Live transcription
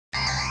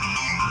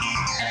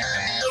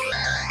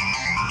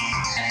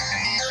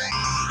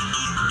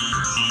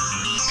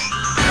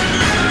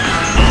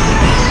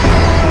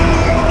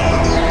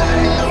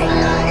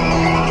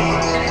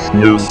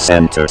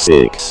NewsCenter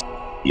 6,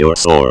 your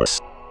source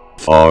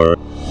for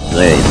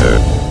later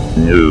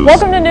news.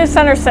 Welcome to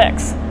NewsCenter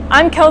 6.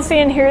 I'm Kelsey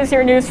and here's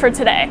your news for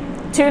today,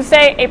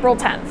 Tuesday, April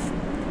 10th.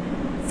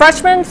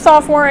 Freshmen,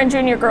 sophomore, and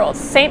junior girls,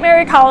 St.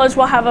 Mary College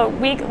will have a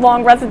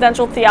week-long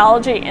residential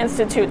theology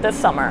institute this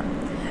summer.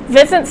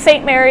 Visit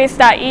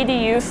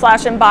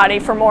stmarys.edu/embody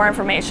for more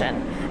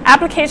information.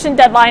 Application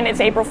deadline is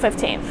April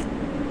 15th.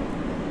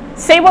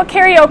 Say What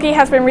Karaoke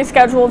has been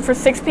rescheduled for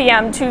 6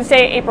 p.m.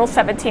 Tuesday, April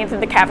 17th in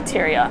the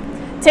cafeteria.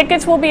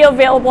 Tickets will be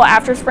available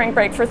after spring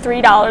break for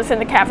 $3 in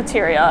the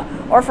cafeteria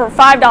or for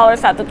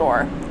 $5 at the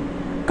door.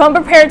 Come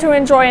prepared to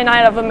enjoy a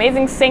night of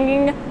amazing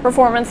singing,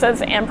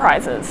 performances, and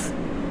prizes.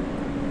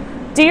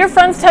 Do your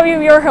friends tell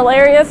you you're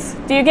hilarious?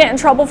 Do you get in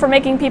trouble for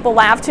making people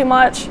laugh too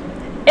much?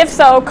 If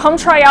so, come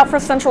try out for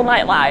Central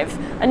Night Live,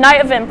 a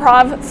night of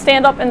improv,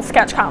 stand-up, and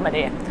sketch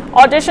comedy.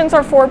 Auditions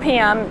are 4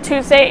 p.m.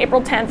 Tuesday,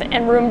 April 10th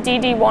in room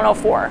DD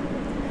 104.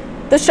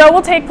 The show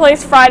will take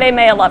place Friday,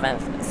 May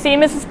 11th. See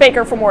Mrs.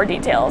 Baker for more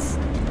details.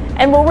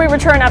 And we'll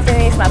return after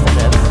these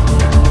messages.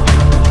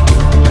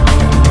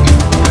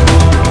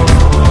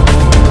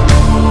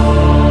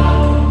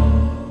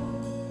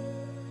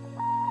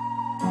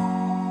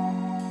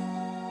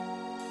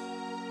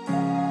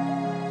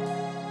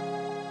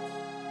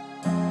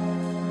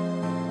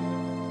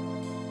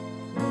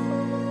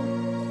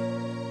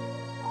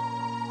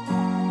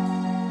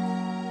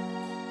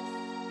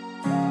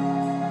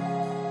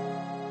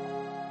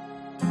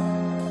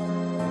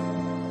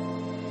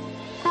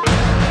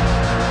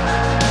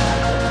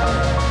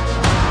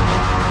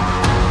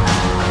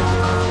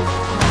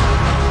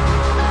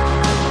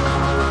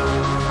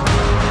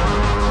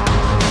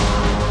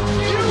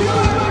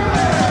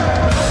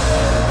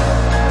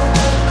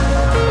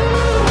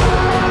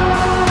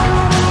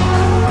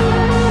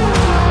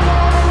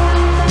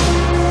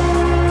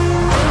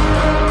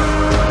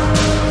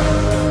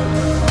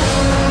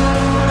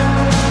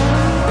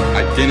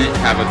 Didn't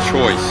have a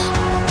choice.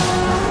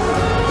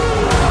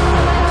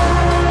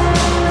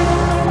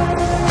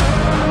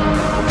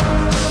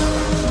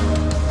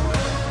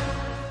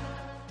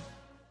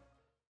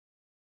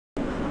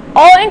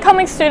 All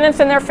incoming students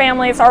and their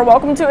families are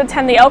welcome to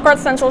attend the Elkhart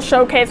Central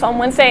Showcase on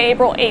Wednesday,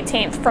 April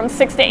 18th from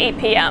 6 to 8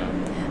 p.m.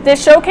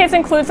 This showcase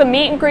includes a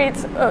meet and greet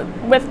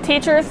with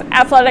teachers,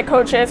 athletic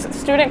coaches,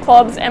 student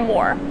clubs, and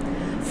more.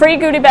 Free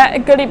goodie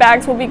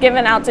bags will be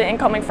given out to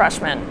incoming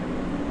freshmen.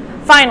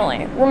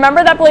 Finally,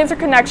 remember that Blazer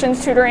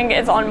Connections tutoring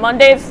is on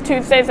Mondays,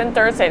 Tuesdays, and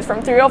Thursdays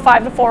from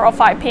 3:05 to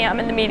 4:05 p.m.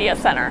 in the Media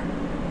Center.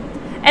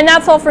 And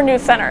that's all for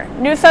NewsCenter.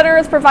 NewsCenter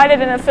is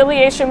provided in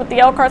affiliation with the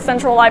Elkhart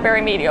Central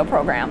Library Media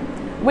Program.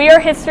 We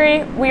are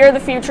history, we are the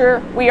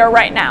future, we are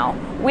right now.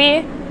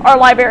 We are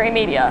Library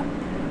Media.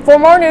 For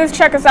more news,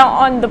 check us out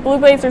on the Blue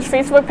Blazers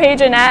Facebook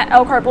page and at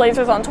Elkhart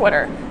Blazers on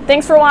Twitter.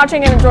 Thanks for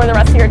watching and enjoy the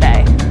rest of your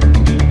day.